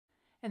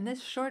In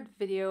this short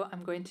video,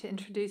 I'm going to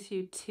introduce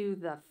you to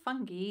the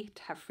fungi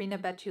Taphrina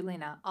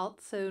betulina,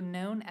 also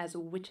known as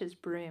witch's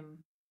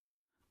broom.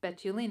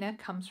 Betulina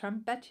comes from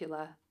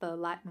betula, the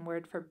Latin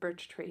word for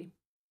birch tree.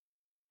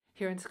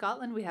 Here in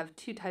Scotland, we have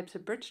two types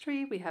of birch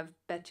tree. We have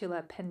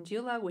Betula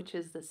pendula, which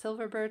is the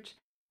silver birch,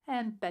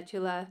 and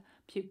Betula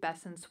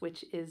pubescens,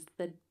 which is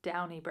the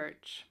downy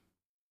birch.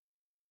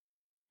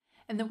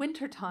 In the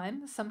winter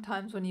time,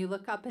 sometimes when you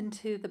look up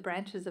into the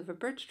branches of a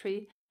birch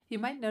tree, you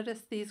might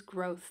notice these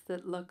growths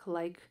that look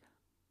like,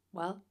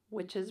 well,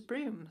 witches'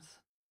 brooms.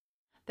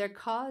 They're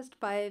caused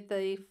by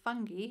the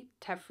fungi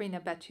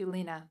Taphrina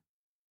betulina,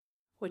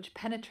 which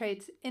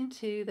penetrates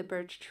into the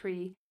birch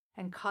tree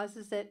and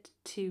causes it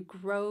to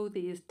grow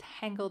these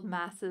tangled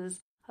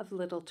masses of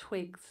little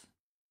twigs.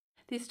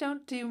 These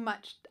don't do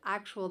much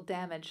actual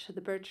damage to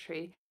the birch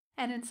tree,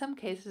 and in some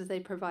cases they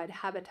provide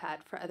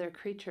habitat for other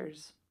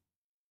creatures.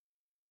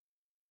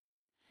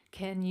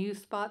 Can you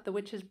spot the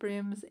witch's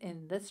brooms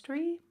in this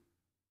tree?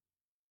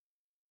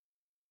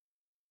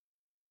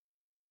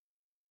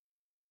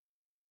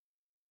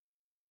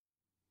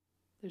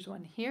 There's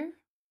one here,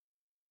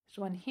 there's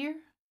one here,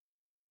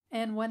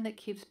 and one that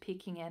keeps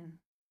peeking in.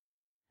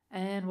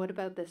 And what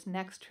about this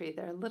next tree?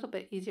 They're a little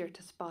bit easier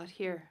to spot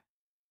here.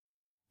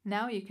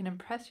 Now you can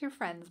impress your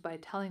friends by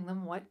telling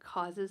them what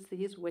causes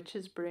these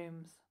witches'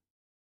 brooms.